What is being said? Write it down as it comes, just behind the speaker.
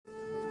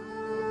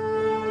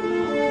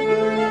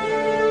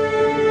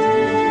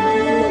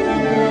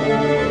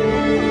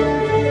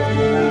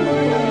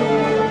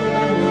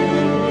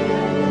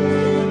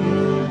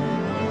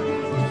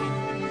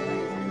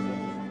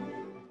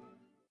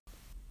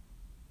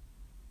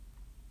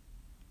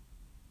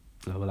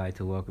I would like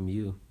to welcome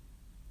you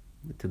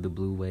to the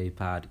Blue Wave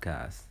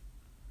Podcast.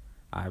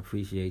 I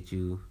appreciate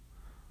you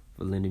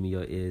for lending me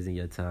your ears and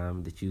your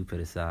time that you put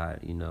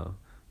aside.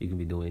 You can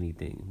be doing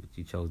anything, but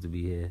you chose to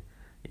be here.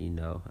 And,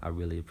 I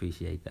really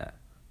appreciate that.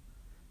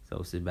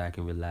 So sit back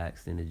and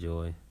relax and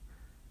enjoy.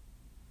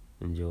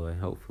 Enjoy.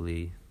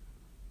 Hopefully,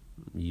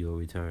 you'll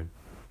return.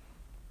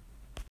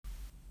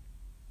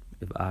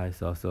 If eyes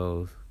saw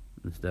souls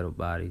instead of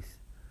bodies,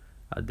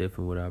 how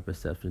different would our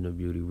perception of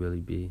beauty really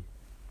be?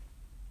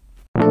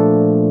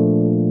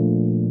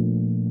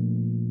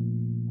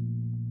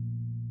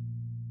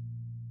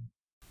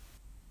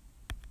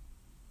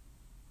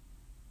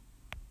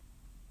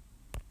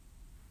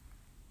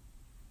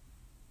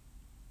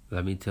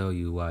 Let me tell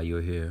you why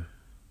you're here.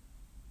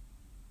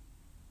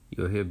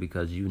 You're here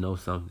because you know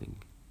something.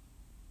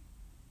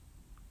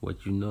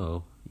 What you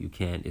know, you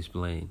can't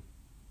explain.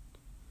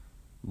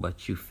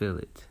 But you feel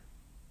it.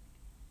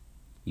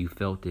 You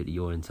felt it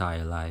your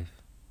entire life.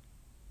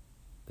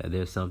 That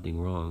there's something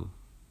wrong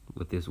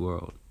with this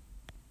world.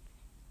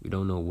 We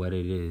don't know what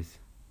it is,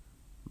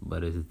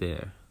 but it's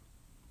there.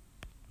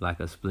 Like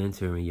a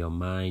splinter in your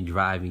mind,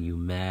 driving you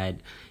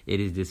mad. It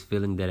is this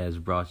feeling that has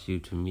brought you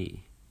to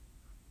me.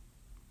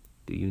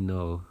 Do you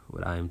know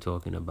what I am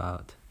talking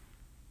about?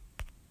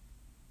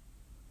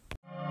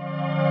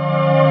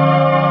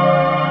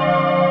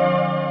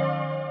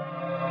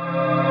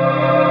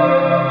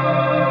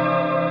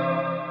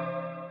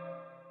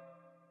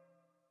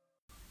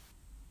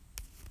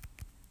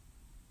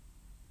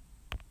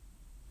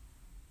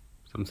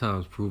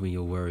 Sometimes proving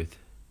your worth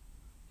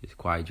is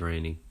quite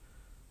draining.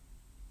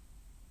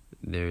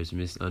 There's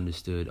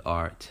misunderstood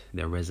art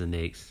that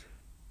resonates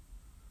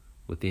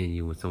within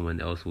you, and someone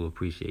else will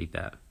appreciate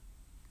that.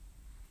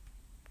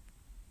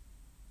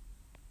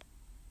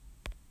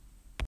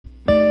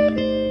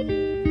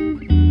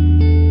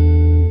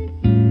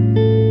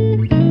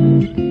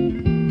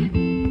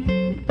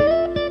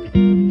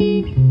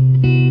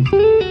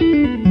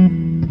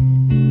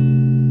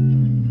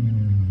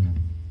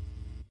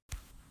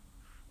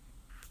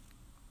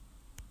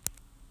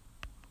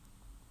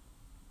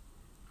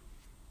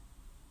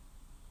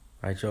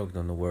 I choked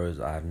on the words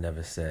I've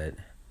never said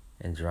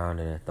and drowned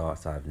in the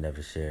thoughts I've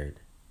never shared.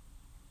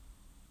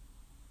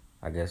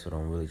 I guess what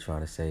I'm really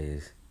trying to say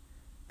is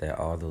that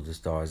although the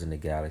stars in the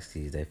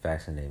galaxies, they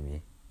fascinate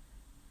me,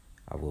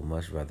 I would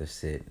much rather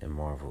sit and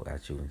marvel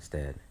at you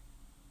instead.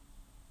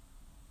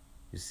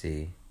 You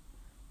see,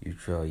 you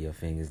trail your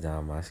fingers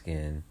down my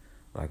skin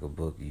like a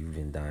book you've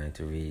been dying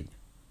to read.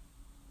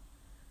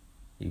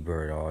 You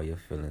buried all your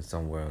feelings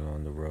somewhere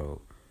along the road,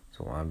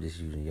 so I'm just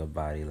using your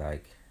body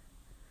like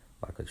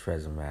a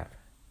treasure map,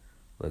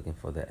 looking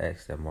for the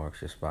X that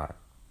marks your spot.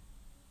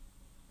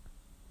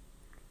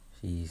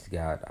 She's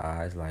got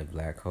eyes like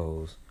black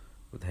holes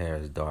with hair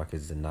as dark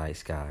as the night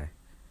sky,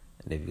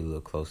 and if you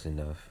look close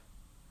enough,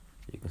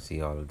 you can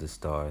see all of the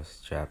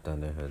stars trapped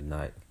under her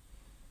night